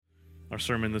Our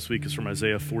sermon this week is from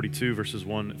Isaiah 42, verses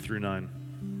 1 through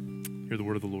 9. Hear the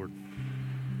word of the Lord.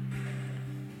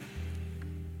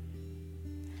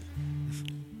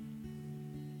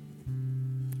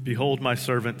 Behold my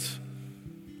servant,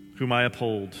 whom I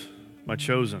uphold, my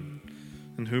chosen,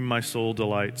 in whom my soul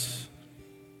delights.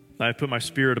 I have put my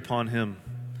spirit upon him.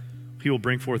 He will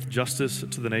bring forth justice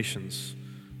to the nations.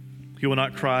 He will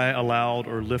not cry aloud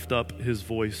or lift up his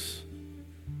voice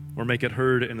or make it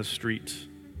heard in the street.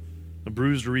 A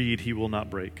bruised reed he will not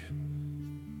break,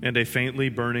 and a faintly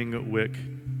burning wick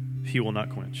he will not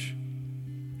quench.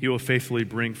 He will faithfully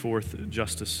bring forth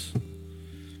justice.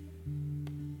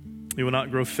 He will not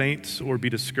grow faint or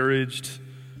be discouraged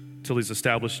till he's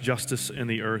established justice in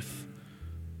the earth,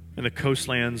 and the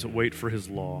coastlands wait for his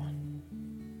law.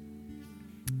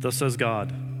 Thus says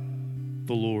God,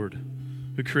 the Lord,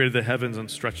 who created the heavens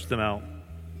and stretched them out,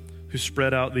 who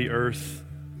spread out the earth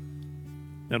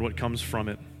and what comes from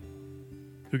it,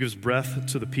 who gives breath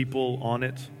to the people on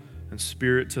it and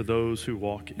spirit to those who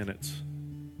walk in it.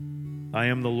 I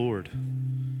am the Lord.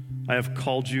 I have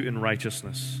called you in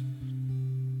righteousness.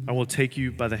 I will take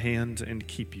you by the hand and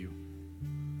keep you.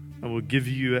 I will give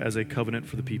you as a covenant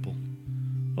for the people,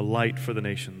 a light for the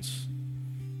nations,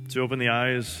 to open the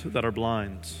eyes that are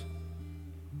blind,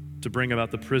 to bring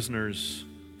about the prisoners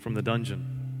from the dungeon,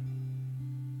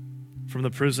 from the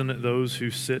prison those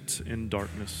who sit in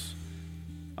darkness.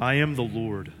 I am the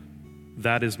Lord,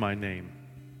 that is my name.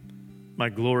 My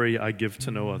glory I give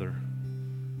to no other,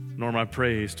 nor my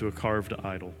praise to a carved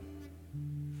idol.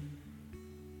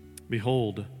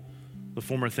 Behold, the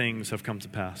former things have come to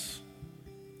pass,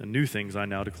 and new things I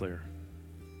now declare.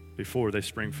 Before they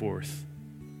spring forth,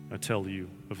 I tell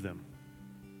you of them.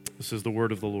 This is the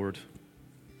word of the Lord.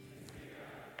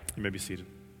 You may be seated.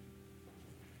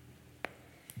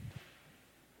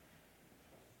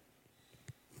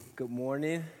 Good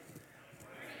morning.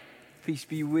 Peace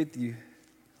be with you.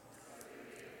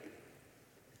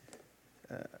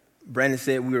 Brandon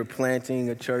said we were planting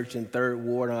a church in 3rd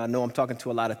Ward, and I know I'm talking to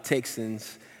a lot of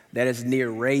Texans. That is near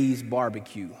Ray's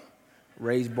Barbecue.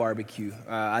 Ray's Barbecue.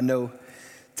 I know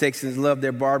Texans love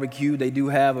their barbecue. They do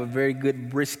have a very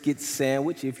good brisket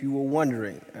sandwich, if you were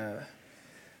wondering.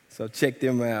 So check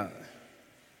them out.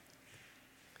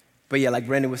 But yeah, like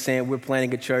Brandon was saying, we're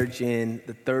planting a church in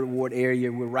the 3rd Ward area.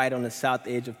 We're right on the south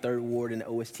edge of 3rd Ward in the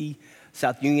OST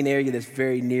South Union area that's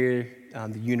very near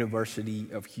the University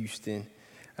of Houston.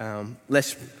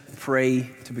 Let's pray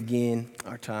to begin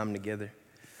our time together.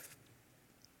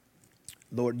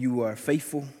 Lord, you are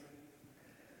faithful.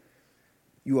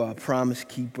 You are a promise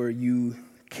keeper. You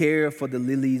care for the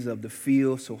lilies of the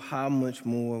field, so how much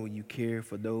more will you care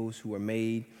for those who are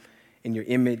made in your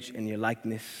image and your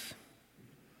likeness?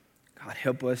 God,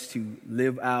 help us to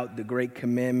live out the great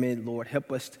commandment. Lord,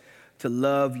 help us to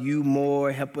love you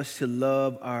more. Help us to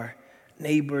love our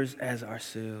neighbors as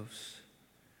ourselves.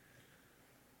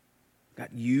 God,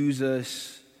 use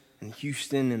us in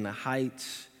Houston and the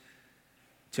Heights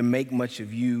to make much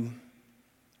of you.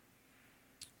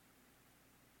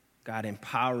 God,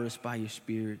 empower us by your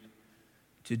Spirit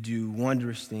to do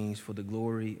wondrous things for the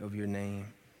glory of your name.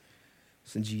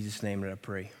 It's in Jesus' name that I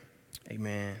pray.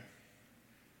 Amen.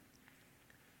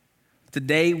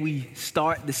 Today we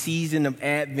start the season of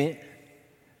Advent.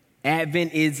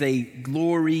 Advent is a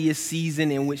glorious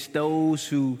season in which those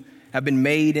who have been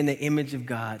made in the image of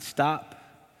God stop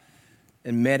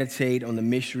and meditate on the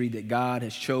mystery that God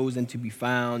has chosen to be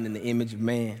found in the image of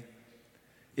man.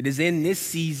 It is in this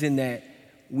season that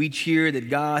we cheer that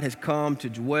God has come to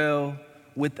dwell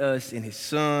with us in his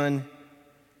Son,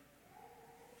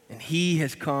 and he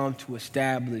has come to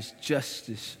establish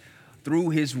justice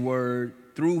through his word,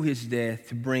 through his death,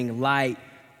 to bring light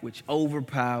which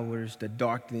overpowers the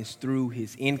darkness through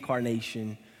his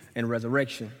incarnation and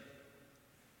resurrection.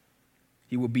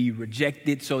 He will be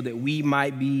rejected so that we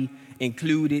might be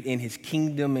included in his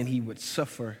kingdom, and he would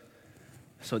suffer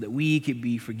so that we could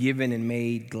be forgiven and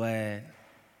made glad.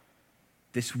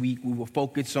 This week we will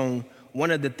focus on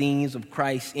one of the themes of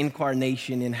Christ's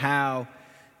incarnation and how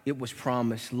it was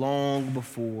promised long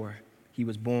before he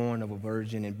was born of a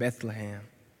virgin in Bethlehem.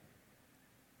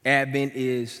 Advent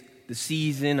is the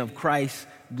season of Christ's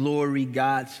glory,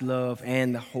 God's love,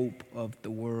 and the hope of the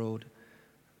world.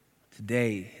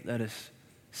 Today, let us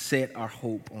set our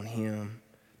hope on him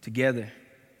together.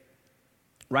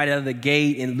 Right out of the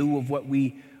gate, in lieu of what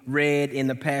we read in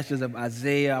the passages of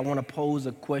Isaiah, I want to pose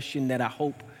a question that I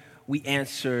hope we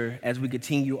answer as we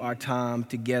continue our time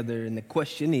together. And the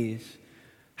question is,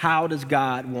 how does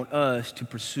God want us to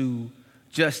pursue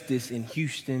justice in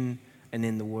Houston and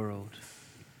in the world?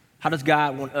 How does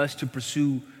God want us to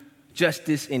pursue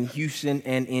justice in Houston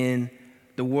and in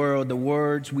the world, the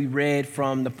words we read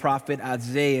from the prophet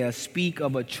Isaiah speak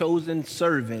of a chosen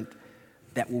servant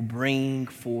that will bring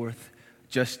forth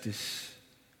justice.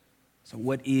 So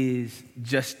what is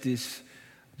justice?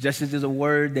 Justice is a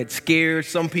word that scares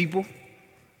some people.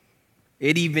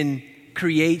 It even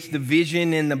creates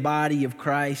division in the body of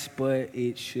Christ, but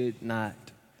it should not.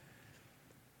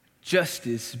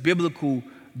 Justice, biblical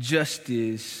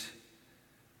justice,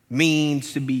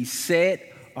 means to be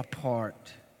set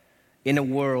apart in a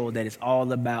world that is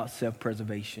all about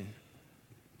self-preservation.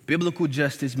 Biblical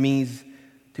justice means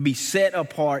to be set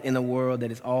apart in a world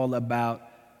that is all about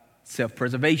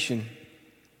self-preservation.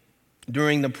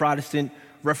 During the Protestant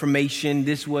Reformation,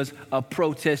 this was a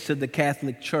protest to the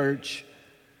Catholic Church.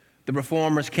 The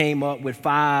Reformers came up with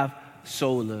 5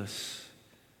 solas,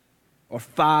 or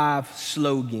 5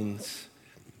 slogans: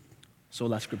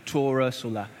 sola scriptura,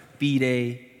 sola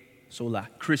fide, sola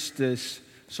Christus,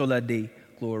 sola Dei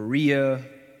Gloria. I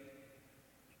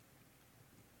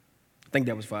think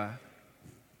that was 5.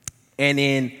 And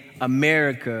in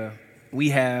America, we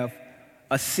have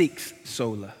a 6th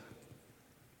sola: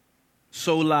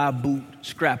 sola boot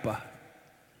scrappa.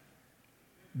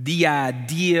 The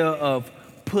idea of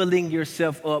pulling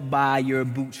yourself up by your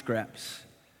bootstraps,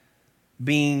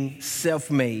 being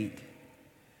self-made.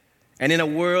 And in a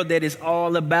world that is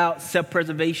all about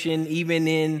self-preservation, even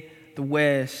in the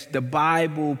West, the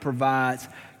Bible provides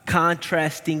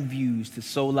contrasting views to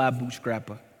sola boot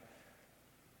scrappa,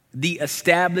 the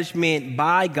establishment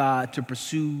by God to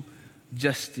pursue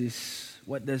justice.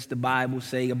 What does the Bible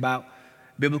say about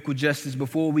biblical justice?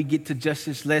 Before we get to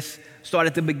justice, let's start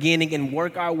at the beginning and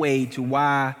work our way to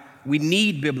why we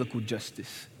need biblical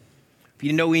justice. If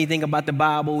you know anything about the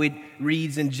Bible, it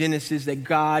reads in Genesis that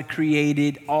God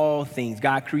created all things.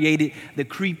 God created the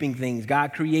creeping things.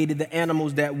 God created the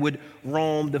animals that would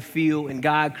roam the field, and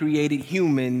God created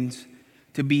humans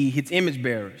to be his image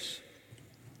bearers.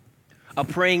 A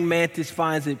praying mantis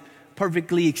finds it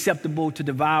perfectly acceptable to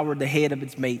devour the head of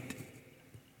its mate.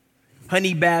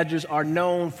 Honey badgers are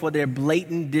known for their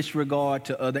blatant disregard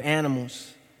to other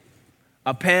animals.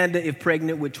 A panda, if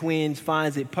pregnant with twins,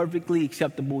 finds it perfectly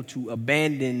acceptable to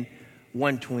abandon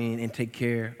one twin and take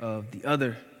care of the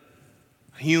other.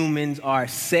 Humans are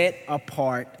set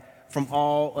apart from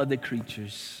all other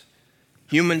creatures.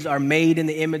 Humans are made in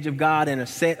the image of God and are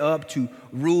set up to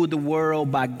rule the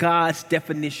world by God's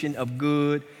definition of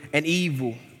good and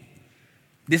evil.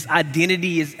 This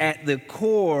identity is at the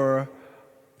core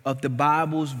of the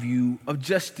Bible's view of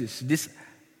justice. This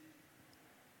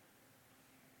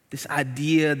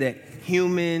idea that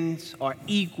humans are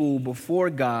equal before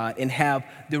God and have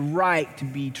the right to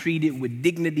be treated with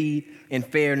dignity and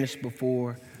fairness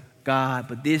before God.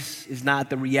 But this is not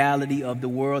the reality of the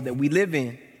world that we live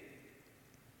in.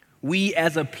 We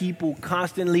as a people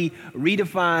constantly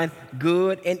redefine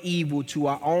good and evil to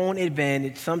our own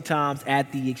advantage, sometimes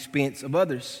at the expense of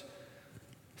others.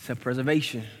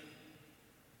 Self-preservation.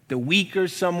 The weaker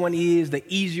someone is, the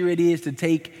easier it is to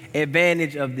take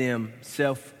advantage of them.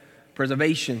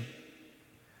 Self-preservation.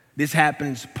 This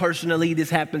happens personally,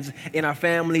 this happens in our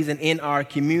families and in our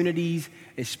communities,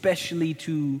 especially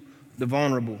to the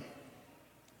vulnerable.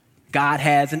 God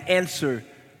has an answer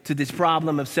to this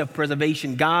problem of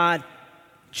self-preservation. God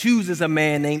chooses a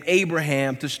man named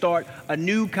Abraham to start a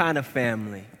new kind of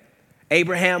family.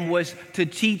 Abraham was to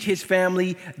teach his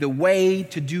family the way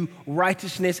to do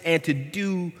righteousness and to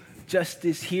do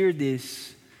justice. Hear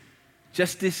this.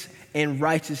 Justice and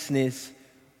righteousness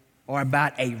are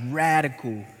about a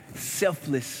radical,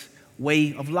 selfless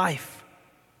way of life.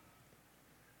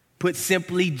 Put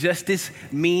simply, justice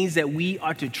means that we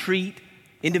are to treat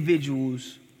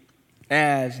individuals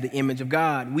as the image of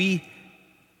God. We,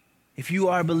 if you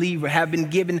are a believer, have been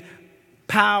given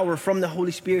power from the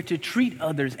Holy Spirit to treat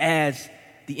others as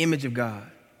the image of God.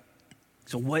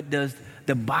 So what does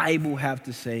the Bible have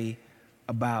to say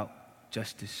about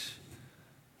justice?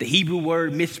 The Hebrew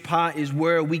word mishpat is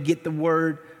where we get the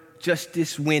word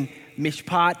justice. When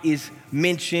mishpat is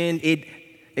mentioned, it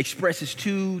expresses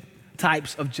 2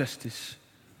 types of justice.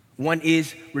 One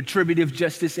is retributive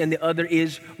justice and the other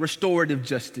is restorative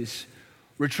justice.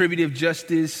 Retributive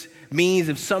justice means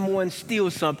if someone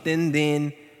steals something,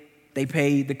 then they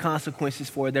pay the consequences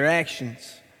for their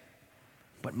actions.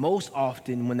 But most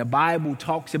often, when the Bible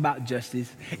talks about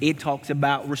justice, it talks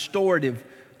about restorative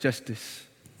justice.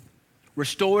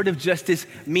 Restorative justice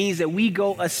means that we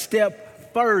go a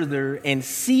step further and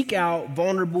seek out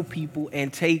vulnerable people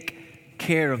and take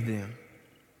care of them.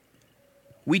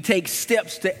 We take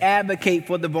steps to advocate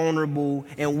for the vulnerable,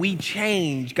 and we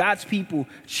change, God's people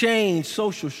change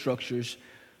social structures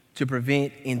to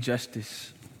prevent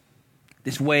injustice.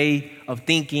 This way of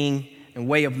thinking and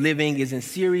way of living is in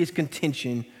serious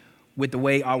contention with the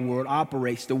way our world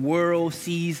operates. The world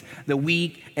sees the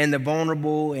weak and the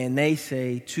vulnerable, and they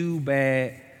say, too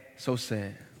bad, so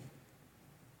sad.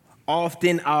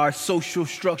 Often our social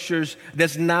structures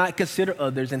does not consider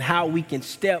others and how we can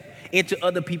step into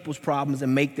other people's problems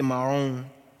and make them our own.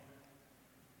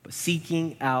 But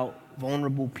seeking out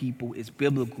vulnerable people is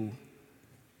biblical.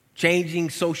 Changing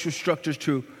social structures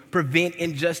to prevent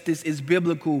injustice is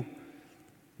biblical.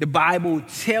 The Bible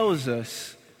tells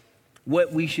us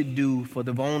what we should do for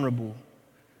the vulnerable.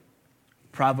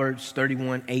 Proverbs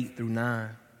 31:8-9.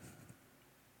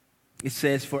 It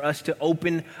says for us to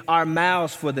open our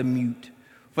mouths for the mute,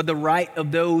 for the right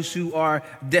of those who are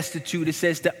destitute. It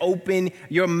says to open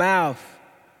your mouth,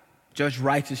 judge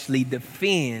righteously,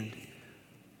 defend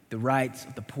the rights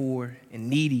of the poor and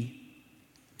needy.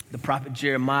 The prophet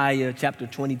Jeremiah, chapter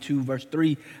 22, verse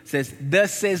 3 says,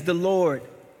 thus says the Lord,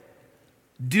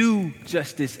 do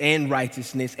justice and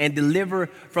righteousness and deliver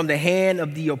from the hand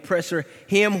of the oppressor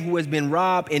him who has been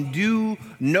robbed, and do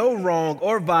no wrong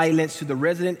or violence to the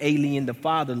resident alien, the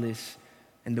fatherless,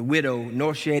 and the widow,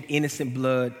 nor shed innocent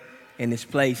blood in this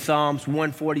place. Psalms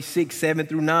 146,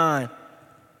 7-9.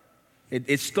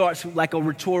 It starts like a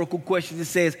rhetorical question. It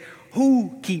says,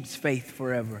 who keeps faith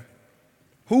forever?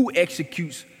 Who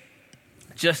executes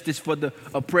justice for the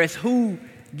oppressed? Who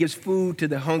gives food to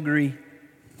the hungry?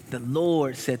 The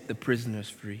Lord set the prisoners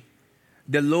free.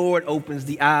 The Lord opens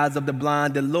the eyes of the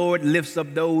blind. The Lord lifts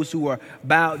up those who are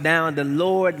bowed down. The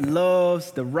Lord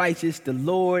loves the righteous. The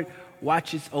Lord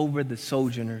watches over the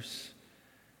sojourners.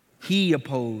 He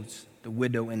opposes the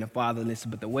widow and the fatherless,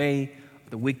 but the way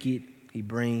of the wicked he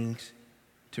brings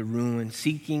to ruin.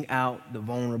 Seeking out the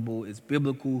vulnerable is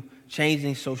biblical.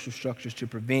 Changing social structures to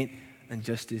prevent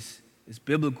injustice is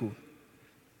biblical.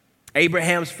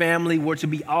 Abraham's family were to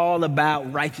be all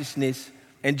about righteousness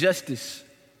and justice.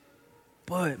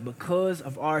 But because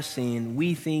of our sin,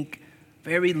 we think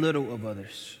very little of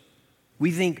others.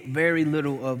 We think very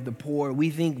little of the poor. We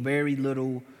think very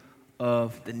little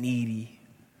of the needy.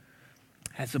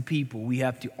 As a people, we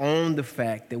have to own the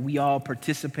fact that we all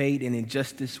participate in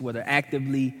injustice, whether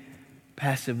actively,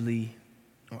 passively,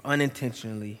 or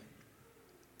unintentionally.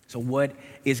 So what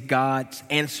is God's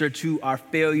answer to our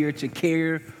failure to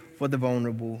care for the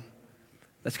vulnerable?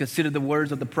 Let's consider the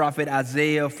words of the prophet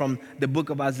Isaiah from the book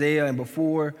of Isaiah. And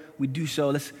before we do so,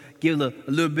 let's give a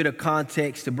little bit of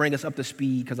context to bring us up to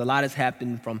speed, because a lot has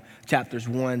happened from chapters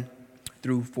 1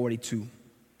 through 42.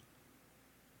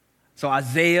 So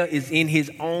Isaiah is in his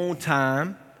own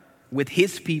time with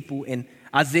his people, and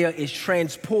Isaiah is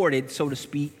transported, so to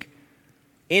speak,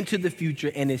 into the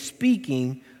future and is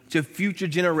speaking to future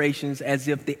generations as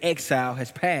if the exile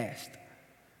has passed.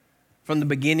 From the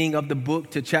beginning of the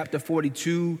book to chapter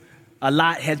 42, a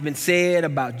lot has been said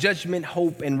about judgment,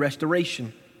 hope, and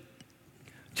restoration.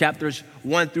 Chapters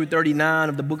 1 through 39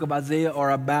 of the book of Isaiah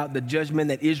are about the judgment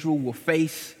that Israel will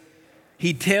face.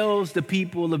 He tells the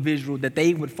people of Israel that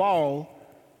they would fall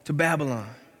to Babylon.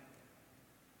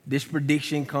 This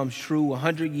prediction comes true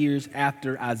 100 years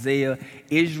after Isaiah.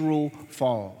 Israel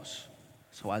falls.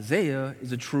 So Isaiah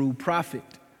is a true prophet.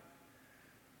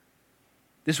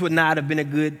 This would not have been a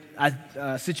good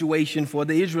situation for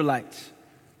the Israelites.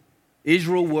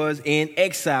 Israel was in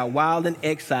exile. While in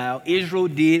exile, Israel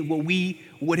did what we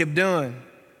would have done.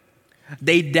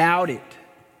 They doubted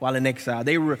while in exile.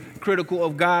 They were critical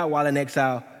of God while in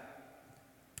exile.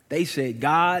 They said,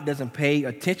 God doesn't pay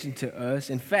attention to us.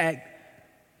 In fact,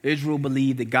 Israel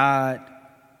believed that God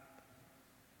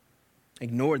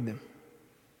ignored them.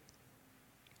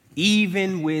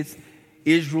 Even with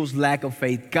Israel's lack of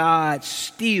faith, God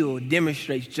still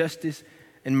demonstrates justice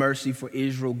and mercy for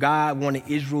Israel. God wanted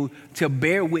Israel to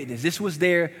bear witness. This was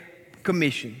their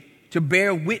commission, to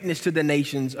bear witness to the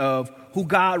nations of who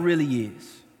God really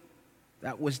is.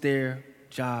 That was their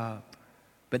job.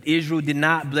 But Israel did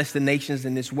not bless the nations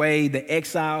in this way. The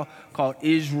exile caused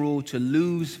Israel to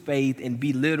lose faith and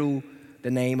belittle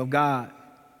the name of God.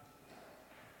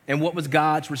 And what was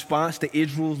God's response to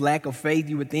Israel's lack of faith?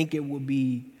 You would think it would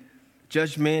be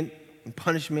judgment and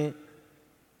punishment.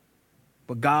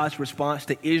 But God's response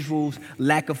to Israel's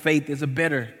lack of faith is a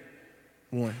better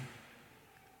one.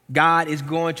 God is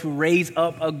going to raise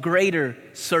up a greater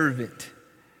servant,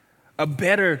 a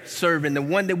better servant, the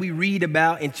one that we read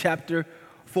about in chapter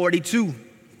 42.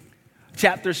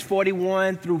 Chapters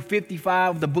 41 through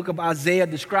 55 of the book of Isaiah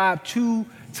describe two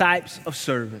types of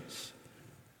servants.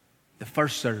 The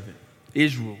first servant,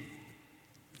 Israel,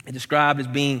 is described as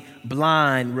being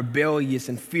blind, rebellious,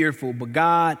 and fearful, but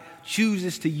God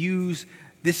chooses to use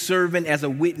this servant as a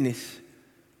witness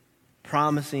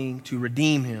promising to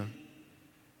redeem him.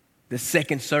 The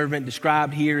second servant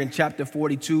described here in chapter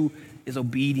 42 is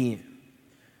obedient,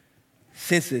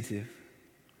 sensitive,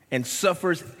 and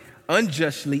suffers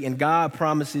unjustly, and God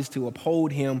promises to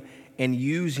uphold him and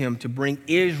use him to bring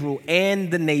Israel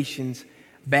and the nations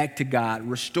back to God,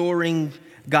 restoring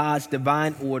God's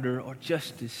divine order or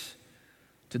justice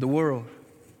to the world.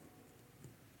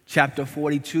 Chapter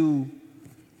 42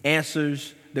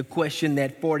 answers the question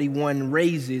that 41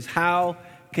 raises: how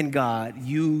can God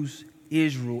use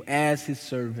Israel as his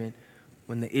servant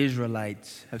when the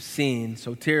Israelites have sinned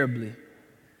so terribly?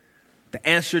 The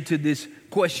answer to this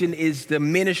question is the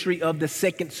ministry of the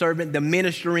second servant, the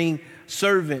ministering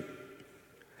servant.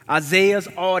 Isaiah's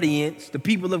audience, the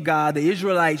people of God, the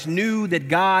Israelites, knew that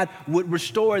God would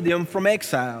restore them from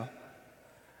exile.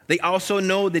 They also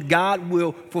know that God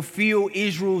will fulfill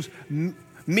Israel's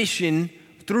mission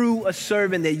through a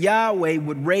servant that Yahweh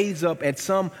would raise up at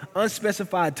some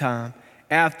unspecified time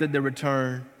after the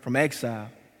return from exile.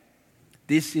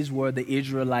 This is where the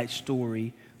Israelite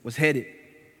story was headed.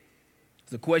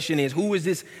 The question is, who is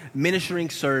this ministering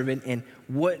servant, and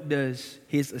what does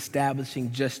his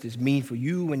establishing justice mean for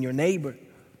you and your neighbor?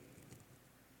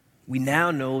 We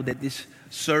now know that this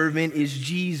servant is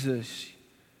Jesus.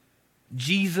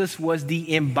 Jesus was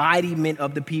the embodiment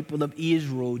of the people of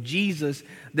Israel. Jesus,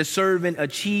 the servant,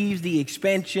 achieves the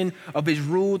expansion of his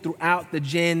rule throughout the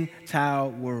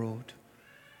Gentile world.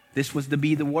 This was to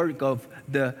be the work of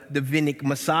the Davidic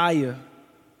Messiah.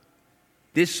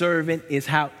 This servant is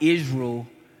how Israel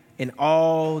and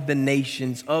all the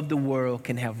nations of the world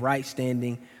can have right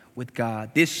standing with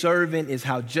God. This servant is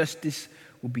how justice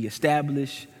will be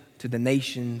established to the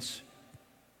nations.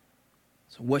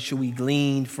 So what should we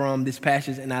glean from this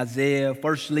passage in Isaiah?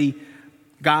 Firstly,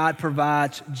 God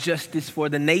provides justice for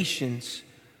the nations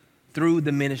through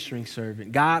the ministering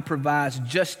servant. God provides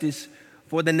justice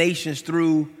for the nations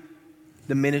through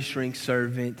the ministering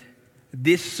servant.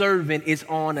 This servant is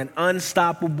on an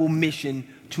unstoppable mission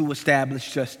to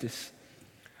establish justice.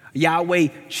 Yahweh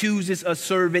chooses a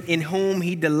servant in whom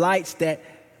he delights that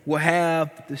will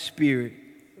have the Spirit.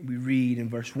 We read in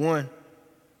verse 1.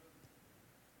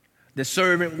 The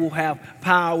servant will have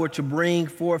power to bring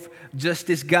forth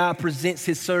justice. God presents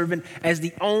his servant as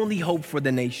the only hope for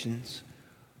the nations.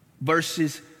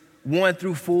 Verses 1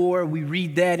 through 4, we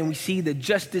read that and we see that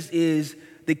justice is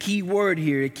the key word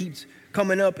here. It keeps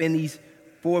coming up in these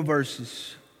 4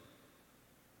 verses.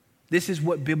 This is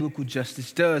what biblical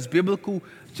justice does. Biblical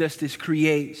justice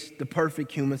creates the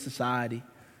perfect human society.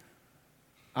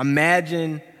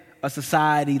 Imagine a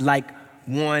society like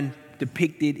one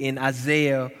depicted in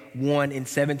Isaiah 1 and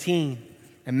 17.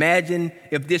 Imagine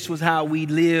if this was how we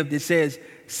lived. It says,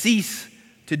 cease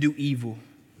to do evil,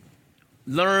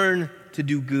 learn to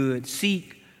do good,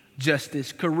 seek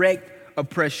justice, correct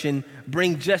oppression,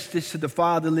 bring justice to the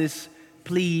fatherless,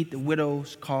 plead the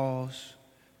widow's cause.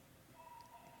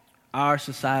 Our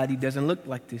society doesn't look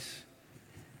like this.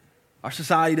 Our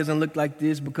society doesn't look like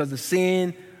this because the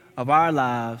sin of our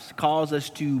lives calls us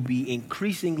to be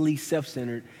increasingly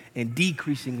self-centered and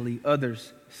decreasingly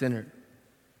others-centered.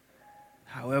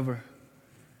 However,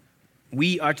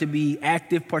 we are to be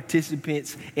active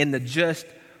participants in the just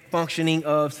functioning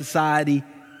of society.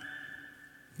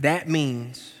 That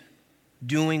means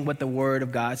doing what the Word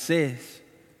of God says.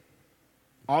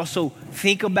 Also,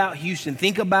 think about Houston.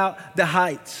 Think about the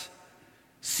Heights.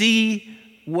 See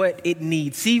what it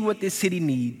needs. See what this city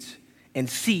needs, and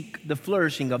seek the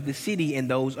flourishing of the city and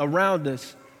those around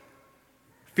us.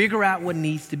 Figure out what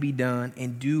needs to be done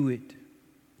and do it.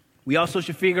 We also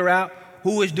should figure out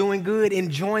who is doing good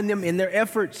and join them in their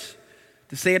efforts.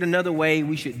 To say it another way,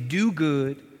 we should do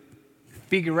good,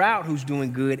 figure out who's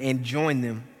doing good, and join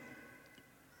them.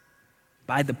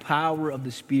 By the power of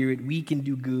the Spirit, we can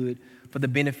do good for the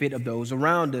benefit of those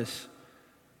around us.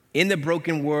 In the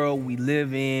broken world we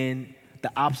live in,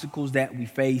 the obstacles that we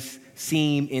face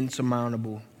seem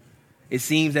insurmountable. It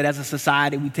seems that as a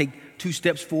society, we take 2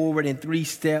 steps forward and 3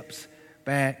 steps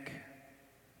back.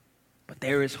 But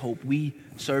there is hope. We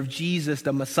serve Jesus,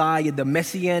 the Messiah. The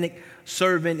messianic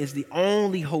servant is the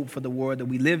only hope for the world that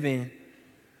we live in.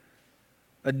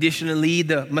 Additionally,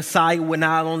 the Messiah will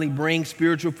not only bring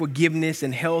spiritual forgiveness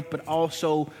and health, but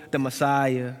also the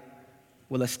Messiah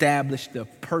will establish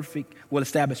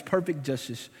perfect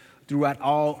justice throughout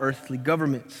all earthly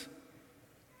governments.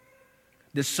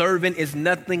 The servant is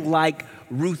nothing like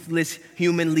ruthless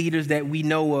human leaders that we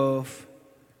know of.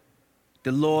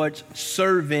 The Lord's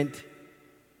servant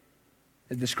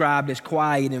is described as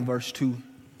quiet in verse 2.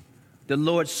 The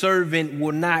Lord's servant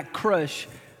will not crush,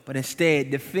 but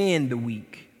instead defend the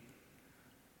weak.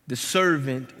 the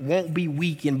servant won't be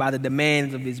weakened by the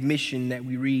demands of his mission that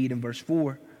we read in verse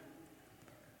 4.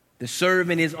 The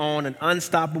servant is on an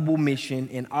unstoppable mission,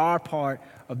 and our part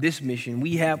of this mission,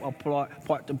 we have a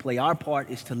part to play. Our part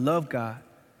is to love God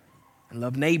and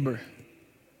love neighbor.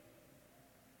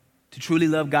 To truly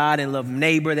love God and love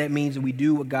neighbor, that means that we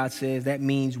do what God says. That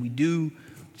means we do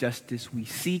justice. We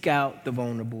seek out the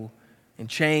vulnerable and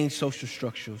change social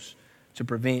structures to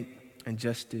prevent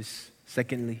injustice.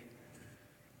 Secondly,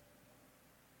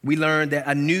 we learned that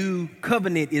a new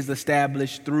covenant is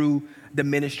established through the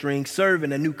ministering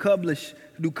servant. A new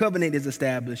covenant is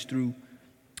established through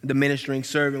the ministering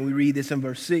servant. We read this in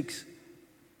verse 6.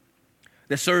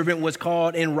 The servant was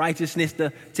called in righteousness.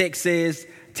 The text says,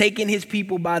 taking his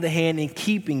people by the hand and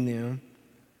keeping them.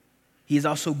 He is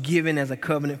also given as a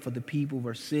covenant for the people.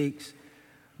 Verse 6.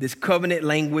 This covenant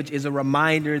language is a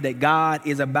reminder that God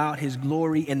is about his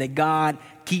glory and that God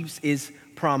keeps his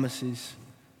promises.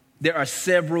 There are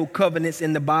several covenants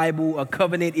in the Bible. A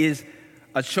covenant is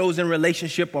a chosen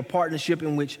relationship or partnership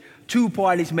in which two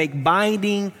parties make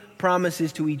binding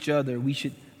promises to each other. We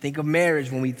should think of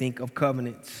marriage when we think of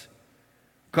covenants.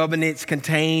 Covenants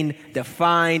contain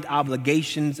defined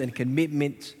obligations and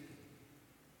commitments.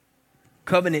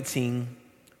 Covenanting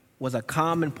was a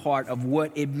common part of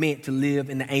what it meant to live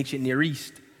in the ancient Near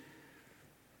East.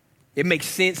 It makes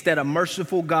sense that a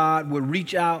merciful God would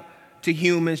reach out to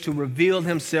humans to reveal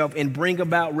himself and bring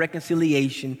about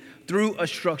reconciliation through a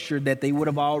structure that they would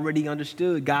have already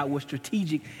understood. God was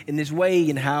strategic in this way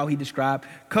in how he described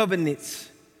covenants.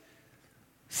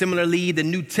 Similarly, the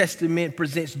New Testament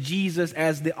presents Jesus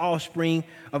as the offspring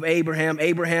of Abraham.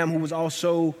 Abraham, who was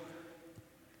also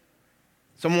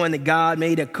someone that God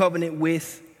made a covenant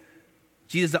with.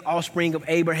 Jesus, the offspring of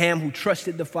Abraham, who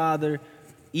trusted the Father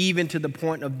even to the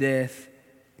point of death,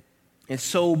 and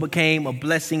so became a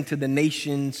blessing to the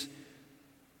nations.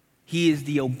 He is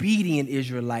the obedient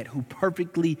Israelite who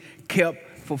perfectly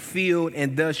kept, fulfilled,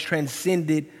 and thus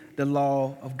transcended the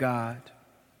law of God.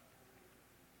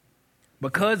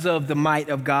 Because of the might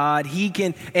of God, he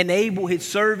can enable his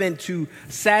servant to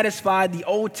satisfy the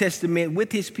Old Testament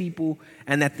with his people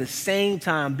and at the same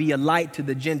time be a light to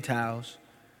the Gentiles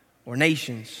or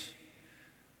nations.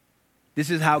 This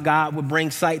is how God would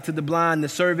bring sight to the blind. The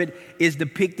servant is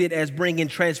depicted as bringing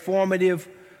transformative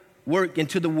work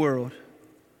into the world.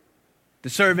 The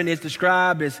servant is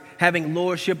described as having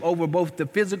lordship over both the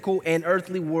physical and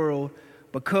earthly world.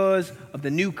 Because of the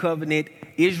new covenant,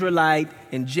 Israelite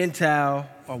and Gentile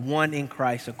are one in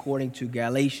Christ, according to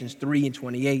Galatians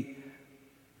 3:28.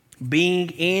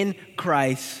 Being in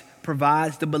Christ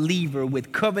provides the believer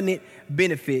with covenant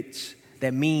benefits.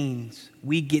 That means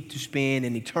we get to spend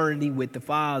an eternity with the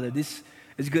Father. This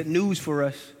is good news for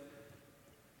us.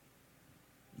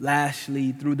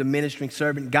 Lastly, through the ministering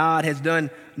servant, God has done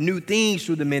new things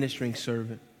through the ministering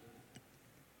servant.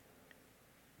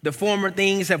 The former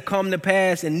things have come to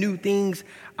pass, and new things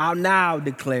I'll now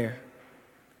declare.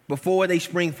 Before they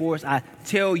spring forth, I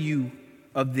tell you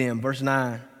of them. Verse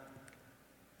 9.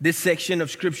 This section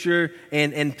of Scripture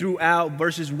and throughout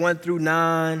verses 1 through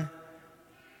 9,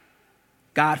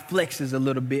 God flexes a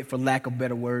little bit, for lack of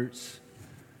better words.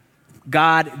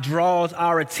 God draws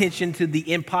our attention to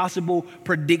the impossible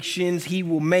predictions he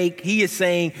will make. He is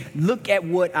saying, look at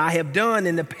what I have done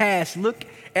in the past. Look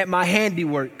at my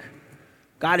handiwork.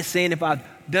 God is saying, if I've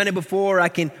done it before, I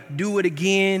can do it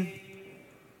again. He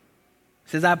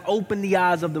says, I've opened the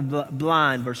eyes of the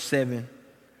blind, verse 7.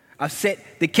 I've set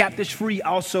the captives free,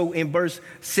 also in verse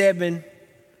 7.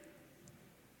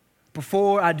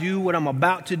 Before I do what I'm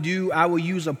about to do, I will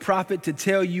use a prophet to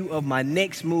tell you of my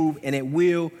next move, and it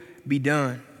will be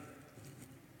done.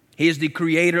 He is the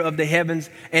creator of the heavens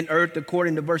and earth,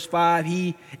 according to verse 5.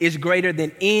 He is greater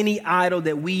than any idol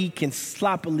that we can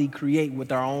sloppily create with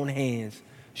our own hands,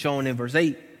 shown in verse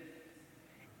 8.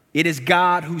 It is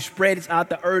God who spreads out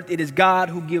the earth. It is God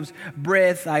who gives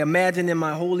breath. I imagine in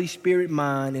my Holy Spirit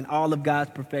mind and all of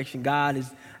God's perfection, God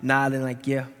is nodding like,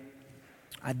 yeah,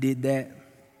 I did that.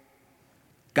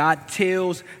 God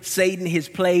tells Satan his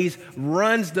plays,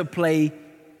 runs the play,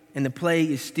 and the play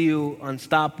is still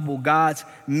unstoppable. God's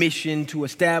mission to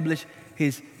establish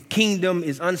his kingdom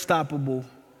is unstoppable.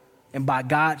 And by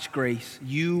God's grace,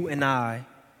 you and I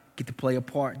get to play a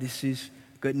part. This is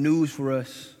good news for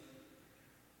us.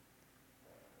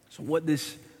 So what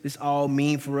does this all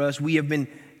mean for us? We have been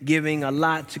giving a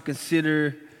lot to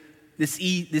consider. This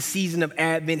season of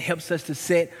Advent helps us to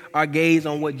set our gaze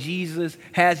on what Jesus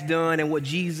has done and what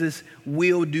Jesus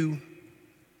will do.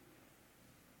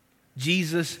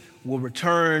 Jesus will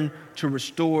return to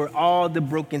restore all the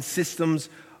broken systems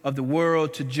of the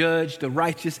world, to judge the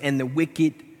righteous and the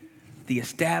wicked. the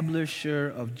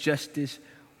establisher of justice,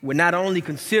 will not only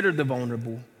consider the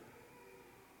vulnerable,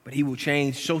 but he will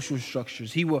change social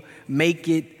structures. He will make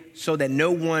it so that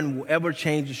no one will ever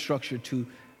change the structure to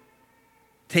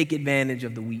take advantage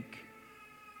of the weak.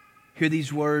 Hear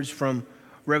these words from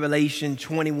Revelation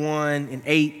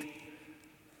 21:8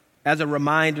 as a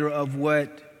reminder of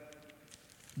what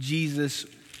Jesus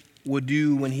will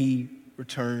do when he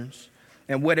returns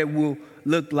and what it will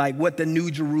look like, what the new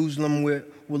Jerusalem will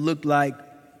look like.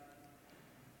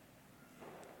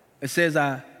 It says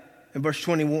in verse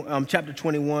 21, chapter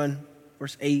 21,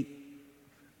 verse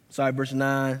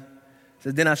 9, it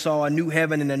says, "Then I saw a new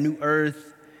heaven and a new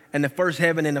earth, and the first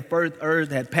heaven and the first earth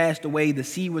had passed away. The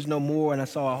sea was no more, and I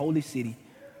saw a holy city,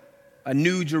 a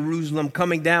new Jerusalem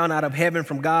coming down out of heaven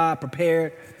from God,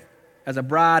 prepared as a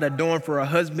bride adorned for her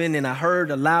husband. And I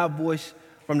heard a loud voice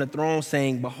from the throne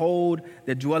saying, 'Behold,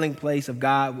 the dwelling place of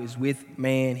God is with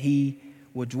man. He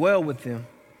will dwell with them,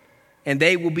 and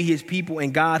they will be his people,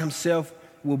 and God himself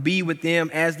will be with them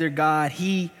as their God.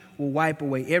 He will wipe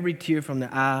away every tear from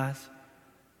their eyes,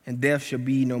 and death shall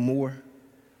be no more.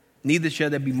 Neither shall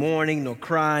there be mourning, nor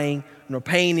crying, nor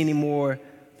pain anymore,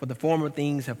 for the former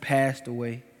things have passed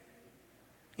away.'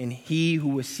 And he who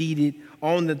was seated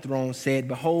on the throne said,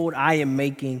 'Behold, I am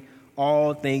making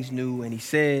all things new.' And he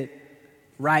said,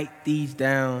 'Write these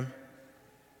down,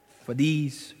 for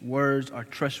these words are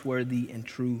trustworthy and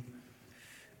true.'"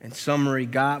 In summary,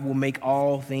 God will make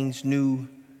all things new.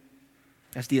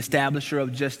 As the establisher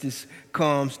of justice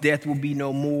comes, death will be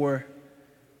no more.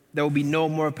 There will be no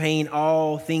more pain.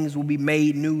 All things will be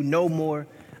made new. No more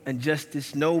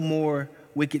injustice. No more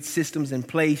wicked systems in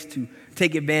place to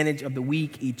take advantage of the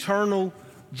weak. Eternal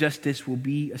justice will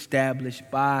be established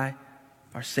by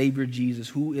our Savior Jesus,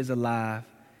 who is alive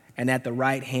and at the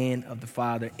right hand of the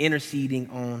Father, interceding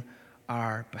on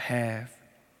our behalf.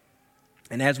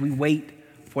 And as we wait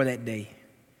for that day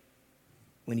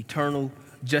when eternal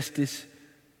justice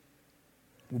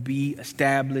will be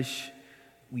established,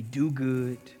 we do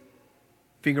good,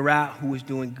 figure out who is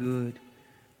doing good,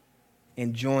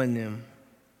 and join them.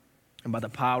 And by the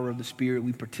power of the Spirit,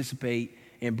 we participate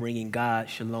in bringing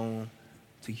God's shalom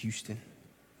to Houston.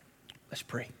 Let's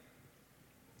pray.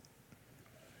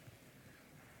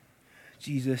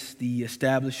 Jesus, the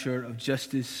establisher of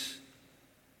justice,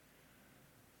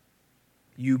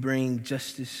 you bring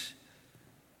justice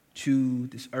to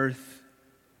this earth.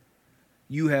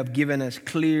 You have given us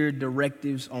clear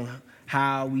directives on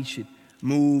how we should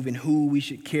move and who we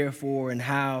should care for and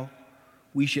how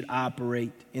we should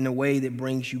operate in a way that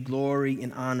brings you glory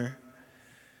and honor.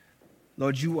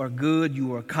 Lord, you are good,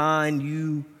 you are kind,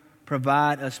 you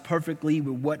provide us perfectly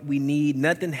with what we need.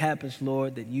 Nothing happens,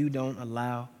 Lord, that you don't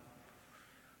allow.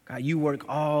 God, you work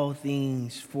all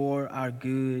things for our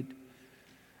good.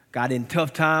 God, in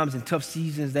tough times and tough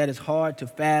seasons, that is hard to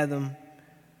fathom.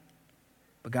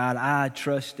 But God, I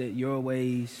trust that your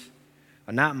ways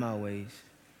are not my ways.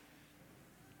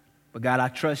 But God, I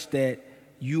trust that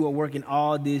you are working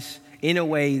all this in a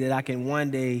way that I can one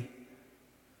day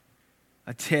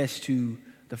attest to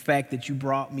the fact that you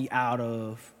brought me out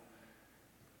of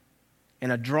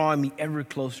and are drawing me ever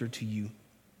closer to you.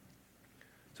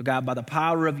 So God, by the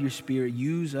power of your Spirit,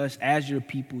 use us as your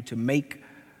people to make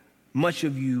much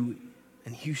of you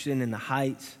in Houston, in the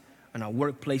Heights, in our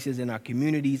workplaces, in our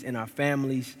communities, in our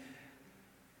families.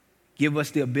 Give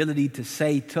us the ability to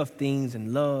say tough things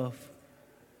in love.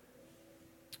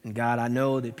 And God, I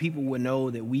know that people will know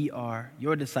that we are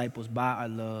your disciples by our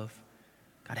love.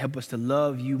 God, help us to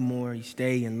love you more each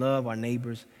day and love our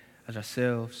neighbors as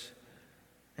ourselves.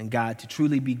 And God, to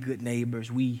truly be good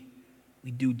neighbors, we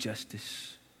do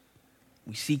justice.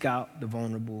 We seek out the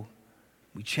vulnerable.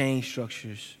 We change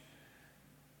structures.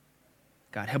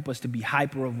 God, help us to be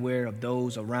hyper aware of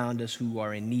those around us who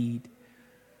are in need.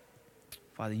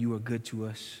 Father, you are good to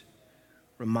us.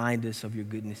 Remind us of your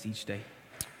goodness each day.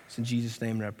 It's in Jesus'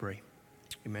 name that I pray.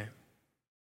 Amen.